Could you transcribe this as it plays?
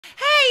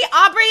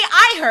Aubrey,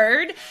 I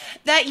heard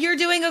that you're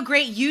doing a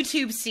great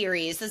YouTube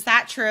series. Is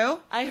that true?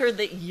 I heard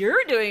that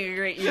you're doing a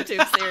great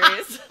YouTube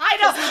series. I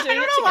don't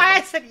know why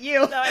I said you.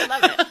 No, I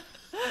love it.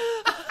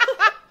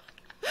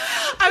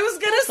 I was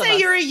going to say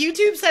you're a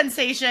YouTube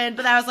sensation,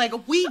 but I was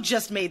like, we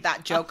just made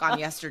that joke on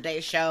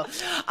yesterday's show.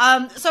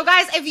 So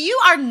guys, if you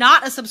are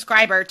not a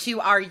subscriber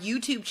to our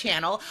YouTube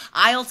channel,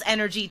 IELTS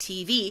Energy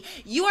TV,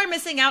 you are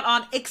missing out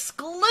on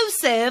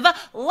exclusive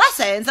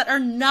lessons that are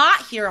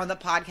not here on the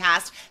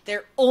podcast.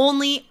 They're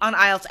only on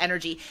IELTS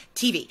Energy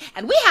TV.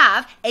 And we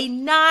have a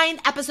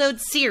 9-episode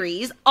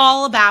series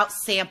all about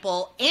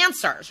sample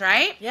answers,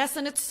 right? Yes,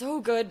 and it's so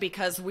good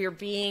because we're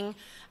being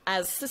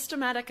as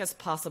systematic as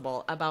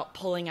possible about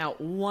pulling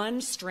out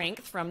one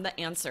strength from the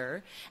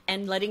answer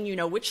and letting you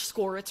know which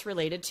score it's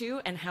related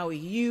to and how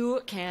you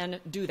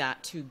can do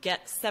that to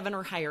get 7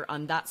 or higher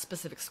on that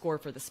specific score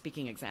for the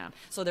speaking exam.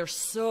 So they're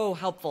so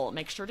helpful.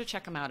 Make sure to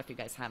check them out if you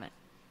guys haven't.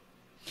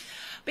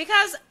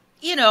 Because,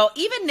 you know,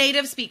 even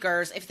native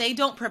speakers, if they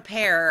don't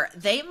prepare,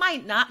 they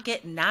might not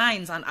get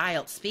 9s on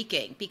IELTS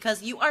speaking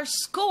because you are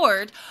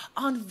scored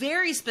on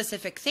very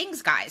specific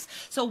things, guys.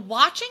 So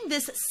watching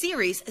this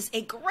series is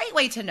a great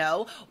way to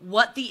know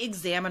what the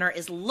examiner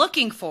is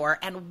looking for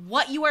and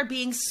what you are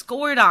being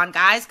scored on,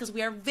 guys, because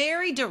we are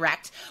very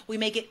direct. We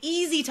make it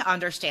easy to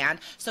understand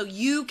so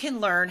you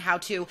can learn how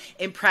to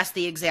impress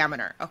the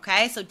examiner,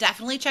 okay? So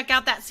definitely check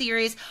out that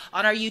series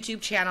on our YouTube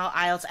channel,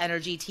 IELTS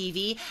Energy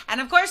TV. And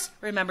of course,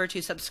 remember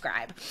to subscribe.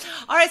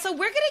 All right, so we're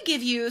going to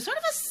give you sort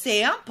of a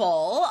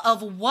sample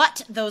of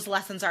what those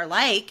lessons are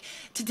like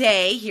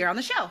today here on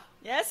the show.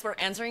 Yes, we're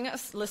answering a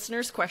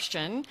listener's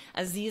question.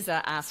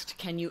 Aziza asked,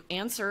 can you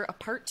answer a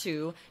part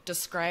 2,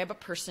 describe a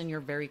person you're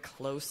very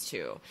close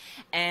to?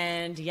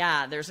 And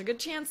yeah, there's a good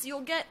chance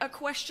you'll get a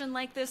question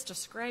like this,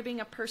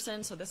 describing a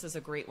person. So this is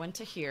a great one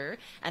to hear.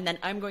 And then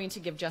I'm going to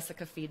give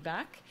Jessica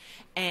feedback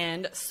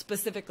and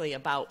specifically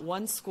about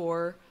one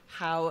score,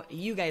 how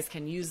you guys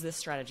can use this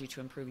strategy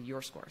to improve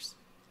your scores.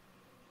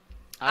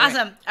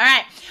 Awesome. All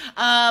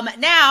right.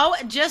 Now,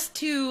 just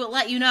to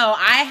let you know,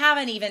 I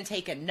haven't even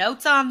taken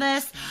notes on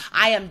this.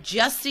 I am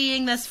just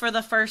seeing this for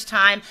the first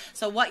time.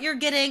 So what you're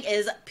getting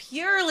is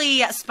purely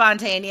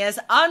spontaneous,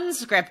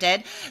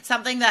 unscripted,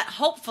 something that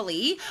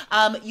hopefully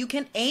you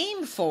can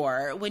aim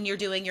for when you're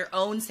doing your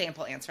own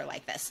sample answer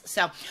like this.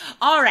 So,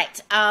 all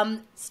right.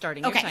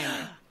 Starting your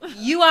timer.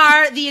 You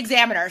are the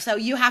examiner, so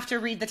you have to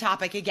read the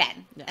topic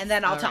again, and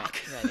then I'll talk.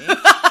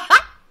 Ready?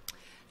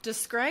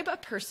 Describe a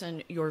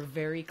person you're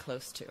very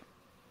close to.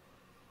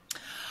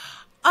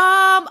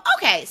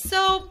 Okay,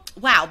 so,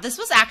 wow, this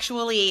was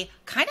actually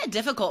kind of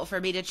difficult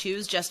for me to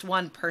choose just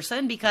one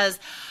person because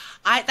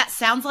that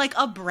sounds like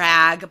a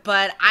brag,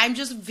 but I'm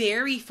just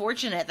very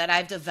fortunate that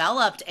I've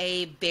developed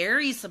a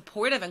very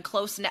supportive and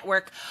close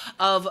network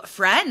of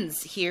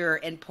friends here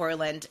in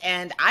Portland.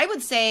 And I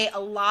would say a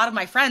lot of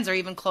my friends are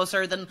even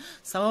closer than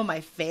some of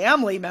my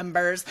family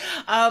members.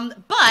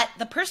 But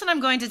the person I'm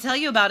going to tell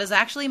you about is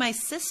actually my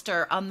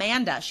sister,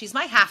 Amanda. She's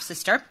my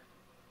half-sister,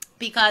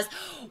 because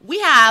we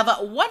have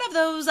one of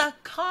those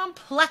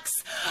complex,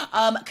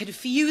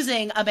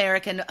 confusing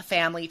American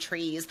family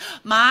trees.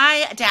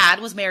 My dad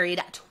was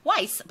married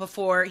twice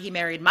before he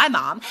married my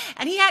mom,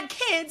 and he had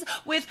kids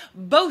with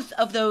both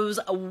of those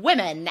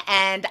women,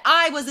 and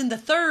I was in the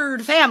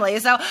third family,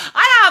 so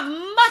I have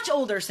much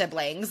older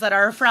siblings that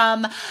are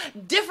from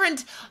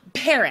different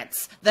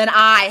parents than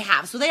I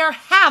have. So they are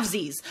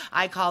halvesies,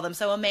 I call them.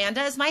 So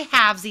Amanda is my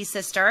halvesy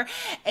sister,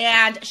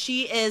 and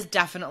she is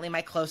definitely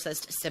my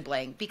closest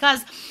sibling because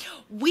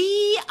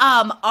we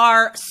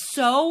are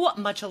so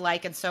much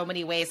alike in so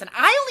many ways. And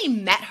I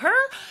only met her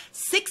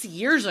 6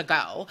 years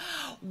ago.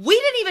 We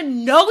didn't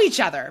even know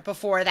each other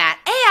before that.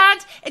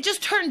 And it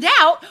just turned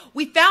out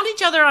we found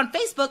each other on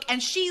Facebook,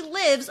 and she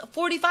lives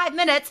 45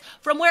 minutes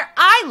from where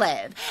I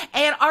live.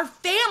 And our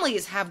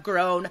families have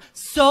grown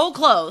so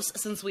close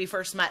since we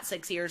first met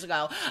 6 years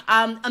ago.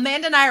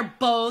 Amanda and I are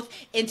both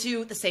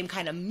into the same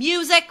kind of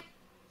music.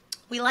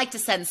 We like to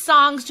send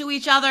songs to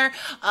each other.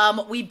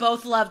 We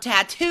both love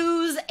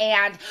tattoos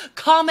and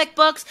comic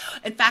books.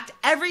 In fact,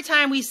 every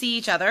time we see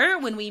each other,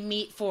 when we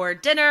meet for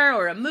dinner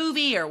or a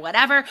movie or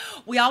whatever,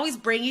 we always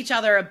bring each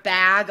other a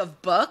bag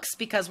of books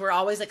because we're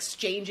always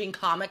exchanging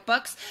comic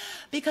books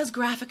because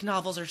graphic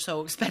novels are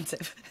so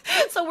expensive.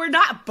 So we're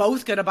not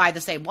both going to buy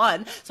the same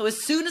one. So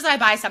as soon as I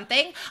buy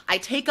something, I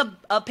take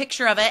a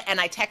picture of it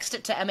and I text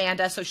it to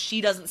Amanda so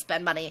she doesn't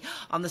spend money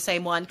on the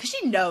same one because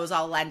she knows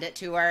I'll lend it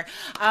to her.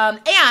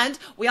 And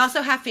we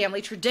also have family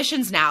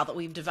traditions now that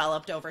we've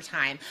developed over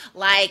time,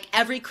 like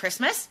every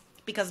Christmas,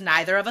 because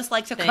neither of us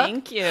like to cook.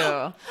 Thank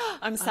you.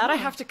 I'm sad I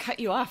have to cut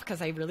you off because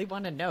I really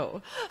want to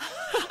know.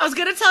 I was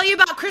going to tell you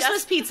about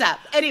Christmas pizza.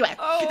 Anyway.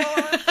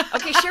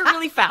 Okay, share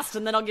really fast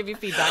and then I'll give you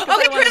feedback.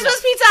 Okay,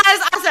 Christmas pizza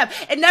is awesome.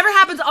 It never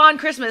happens on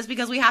Christmas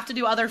because we have to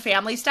do other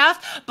family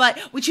stuff, but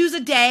we choose a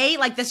day.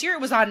 Like this year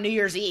it was on New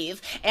Year's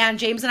Eve, and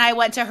James and I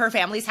went to her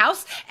family's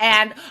house,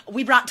 and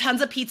we brought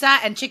tons of pizza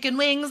and chicken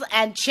wings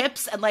and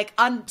chips and like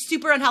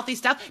super unhealthy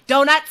stuff,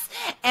 donuts,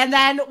 and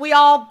then we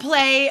all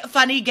play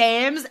funny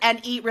games and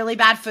eat really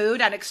bad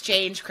food and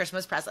exchange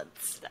Christmas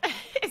presents.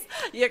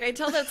 Yeah, I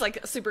tell that's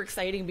like super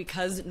exciting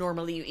because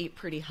normally you eat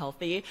pretty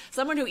healthy.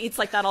 Someone who eats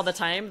like that all the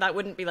time, that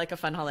wouldn't be like a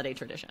fun holiday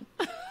tradition.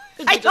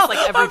 It'd be just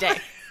like every day.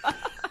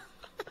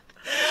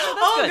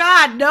 Oh good.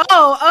 God, no.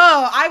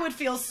 Oh, I would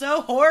feel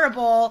so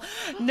horrible.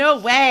 No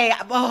way.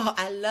 Oh,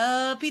 I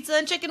love pizza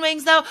and chicken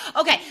wings though.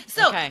 Okay,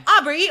 so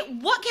Aubrey,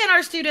 what can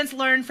our students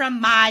learn from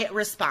my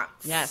response?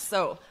 Yes,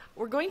 so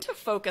we're going to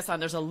focus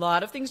on, there's a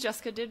lot of things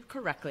Jessica did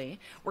correctly.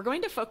 We're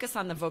going to focus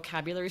on the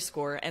vocabulary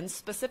score, and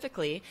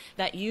specifically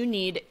that you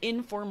need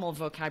informal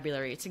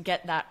vocabulary to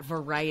get that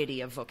variety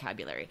of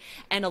vocabulary.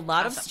 And a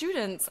lot of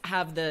students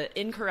have the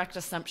incorrect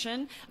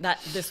assumption that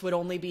this would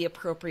only be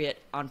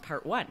appropriate on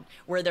part 1,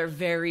 where they're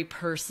very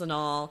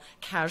personal,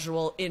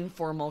 casual,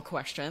 informal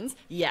questions.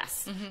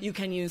 Yes, you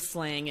can use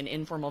slang and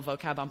informal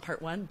vocab on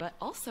part 1, but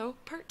also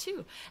part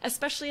 2.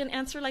 Especially an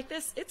answer like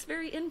this, it's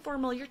very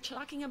informal. You're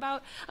talking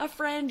about a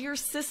friend, your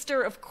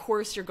sister. Of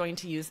course you're going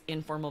to use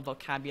informal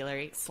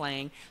vocabulary,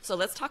 slang. So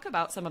let's talk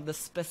about some of the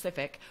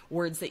specific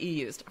words that you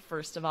used.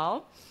 First of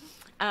all,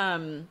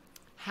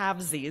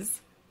 halvesies.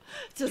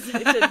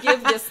 To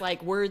give this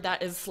like word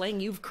that is slang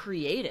you've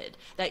created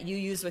that you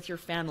use with your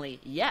family.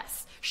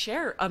 Yes,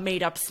 share a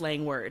made-up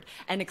slang word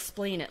and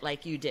explain it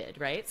like you did,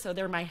 right? So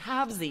they're my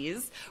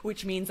halvesies,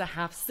 which means a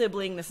half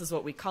sibling. This is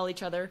what we call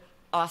each other.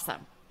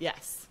 Awesome.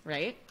 Yes,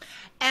 right?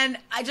 And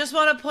I just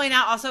want to point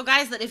out also,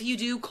 guys, that if you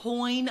do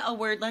coin a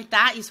word like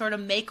that, you sort of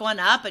make one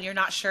up and you're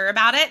not sure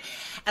about it,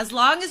 as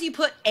long as you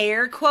put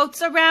air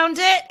quotes around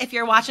it, if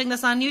you're watching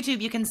this on YouTube,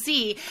 you can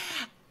see,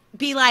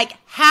 be like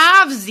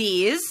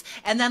halvesies,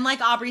 and then like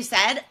Aubrey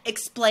said,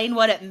 explain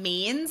what it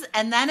means,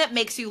 and then it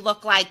makes you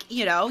look like,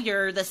 you know,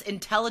 you're this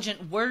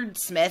intelligent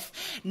wordsmith,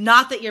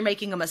 not that you're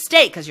making a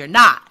mistake, because you're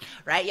not,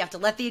 right? You have to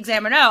let the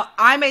examiner know,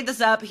 I made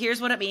this up,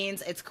 here's what it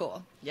means, it's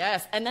cool.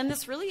 Yes, and then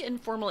this really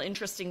informal,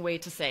 interesting way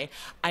to say,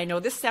 I know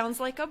this sounds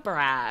like a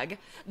brag.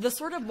 The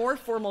sort of more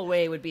formal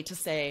way would be to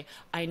say,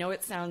 I know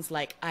it sounds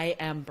like I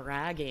am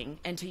bragging,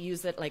 and to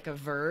use it like a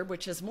verb,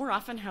 which is more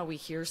often how we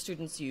hear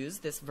students use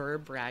this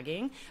verb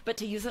bragging, but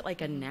to use it like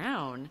a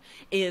noun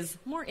is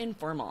more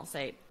informal.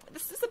 Say,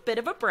 this is a bit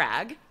of a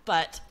brag,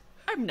 but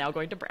I'm now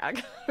going to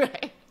brag,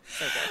 right?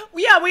 So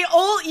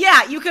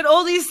Yeah, you could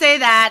only say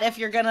that if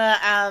you're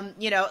gonna,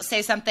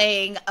 say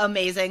something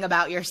amazing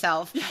about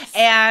yourself. Yes.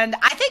 And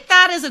I think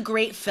that is a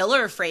great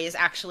filler phrase,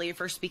 actually,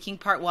 for speaking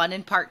part 1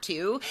 and part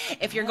 2.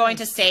 If you're going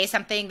to say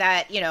something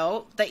that,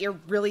 that you're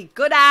really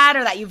good at,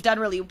 or that you've done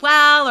really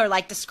well, or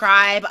like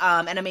describe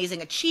an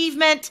amazing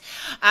achievement.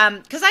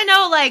 Because I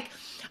know, like,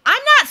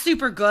 I'm not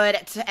super good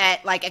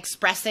at like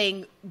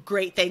expressing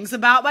great things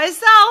about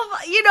myself,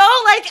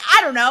 I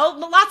don't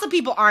know, lots of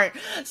people aren't.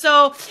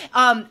 So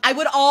I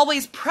would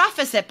always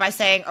preface it by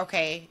saying,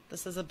 okay,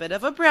 this is a bit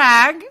of a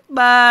brag,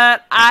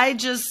 but I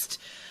just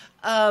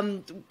got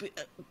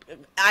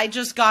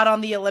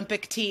on the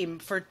Olympic team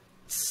for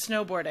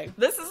snowboarding.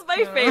 This is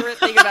my favorite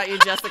thing about you,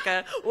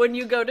 Jessica. When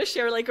you go to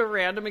share like a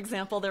random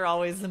example, they're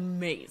always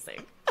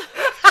amazing.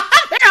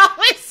 They're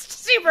always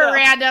super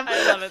random.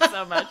 I love it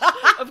so much.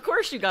 Of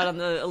course you got on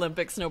the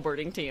Olympic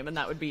snowboarding team, and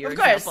that would be your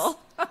example.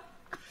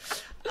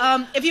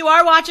 If you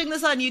are watching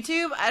this on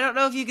YouTube, I don't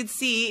know if you could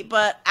see,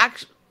 but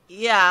actually,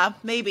 yeah,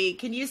 maybe.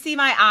 Can you see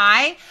my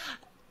eye?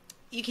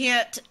 You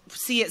can't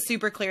see it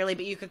super clearly,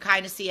 but you could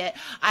kind of see it.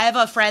 I have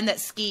a friend that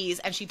skis,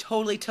 and she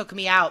totally took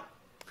me out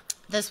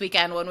this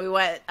weekend when we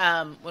went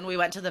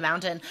to the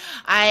mountain.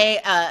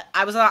 I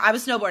was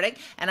snowboarding,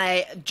 and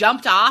I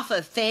jumped off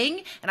a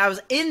thing, and I was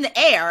in the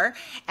air,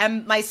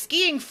 and my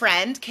skiing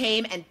friend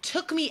came and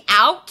took me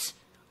out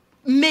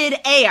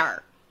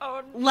mid-air.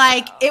 Oh, no.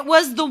 Like it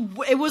was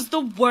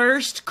the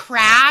worst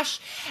crash,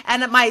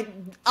 and my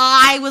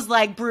eye was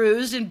like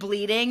bruised and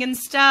bleeding and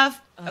stuff.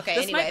 Okay,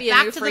 this anyway, might be a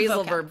back new to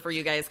phrasal the verb for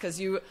you guys,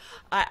 because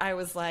I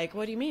was like,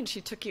 what do you mean?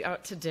 She took you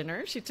out to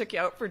dinner? She took you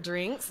out for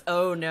drinks?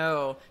 Oh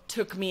no,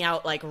 took me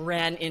out, like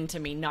ran into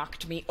me,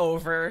 knocked me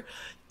over,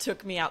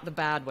 took me out the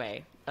bad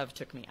way of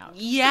took me out.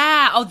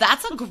 Yeah. Oh,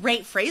 that's a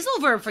great phrasal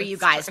verb for you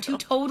guys. Two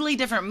totally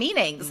different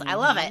meanings. I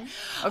love it.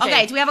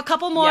 Okay, do we have a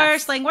couple more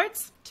slang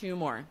words? 2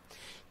 more.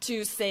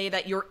 To say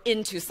that you're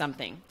into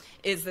something.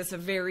 Is this a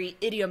very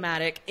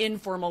idiomatic,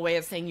 informal way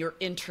of saying you're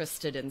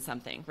interested in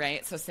something,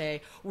 right? So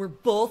say, we're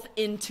both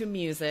into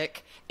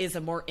music is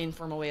a more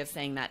informal way of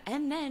saying that.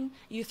 And then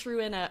you threw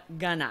in a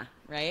gonna,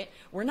 right?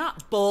 We're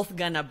not both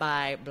gonna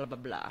buy blah, blah,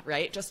 blah,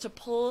 right? Just to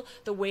pull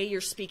the way you're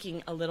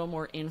speaking a little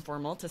more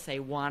informal, to say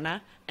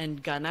wanna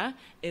and gonna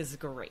is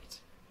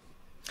great.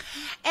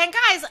 And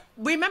guys,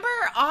 remember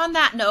on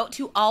that note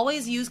to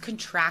always use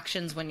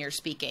contractions when you're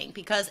speaking,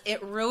 because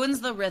it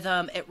ruins the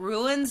rhythm. It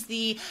ruins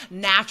the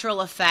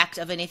natural effect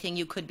of anything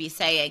you could be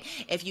saying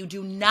if you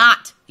do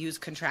not use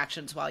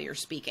contractions while you're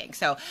speaking.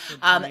 So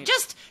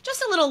just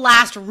a little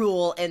last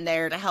rule in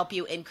there to help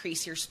you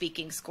increase your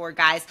speaking score,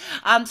 guys.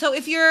 So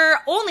if you're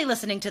only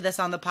listening to this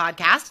on the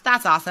podcast,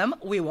 that's awesome.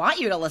 We want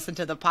you to listen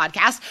to the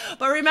podcast.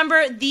 But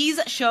remember, these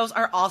shows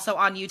are also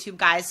on YouTube,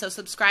 guys. So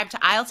subscribe to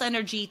IELTS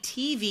Energy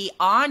TV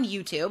on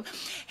YouTube.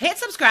 Hit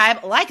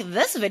subscribe, like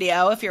this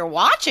video if you're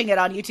watching it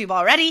on YouTube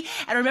already.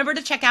 And remember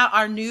to check out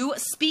our new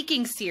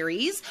speaking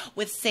series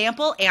with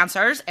sample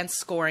answers and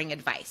scoring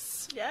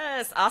advice.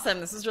 Yes, awesome.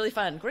 This was really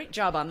fun. Great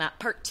job on that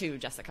part 2,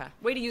 Jessica.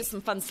 Way to use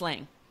some fun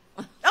slang.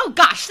 Oh,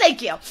 gosh,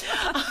 thank you. All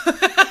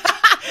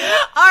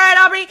right,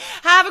 Aubrey,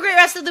 have a great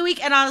rest of the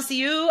week, and I'll see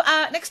you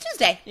next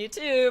Tuesday. You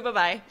too.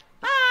 Bye-bye.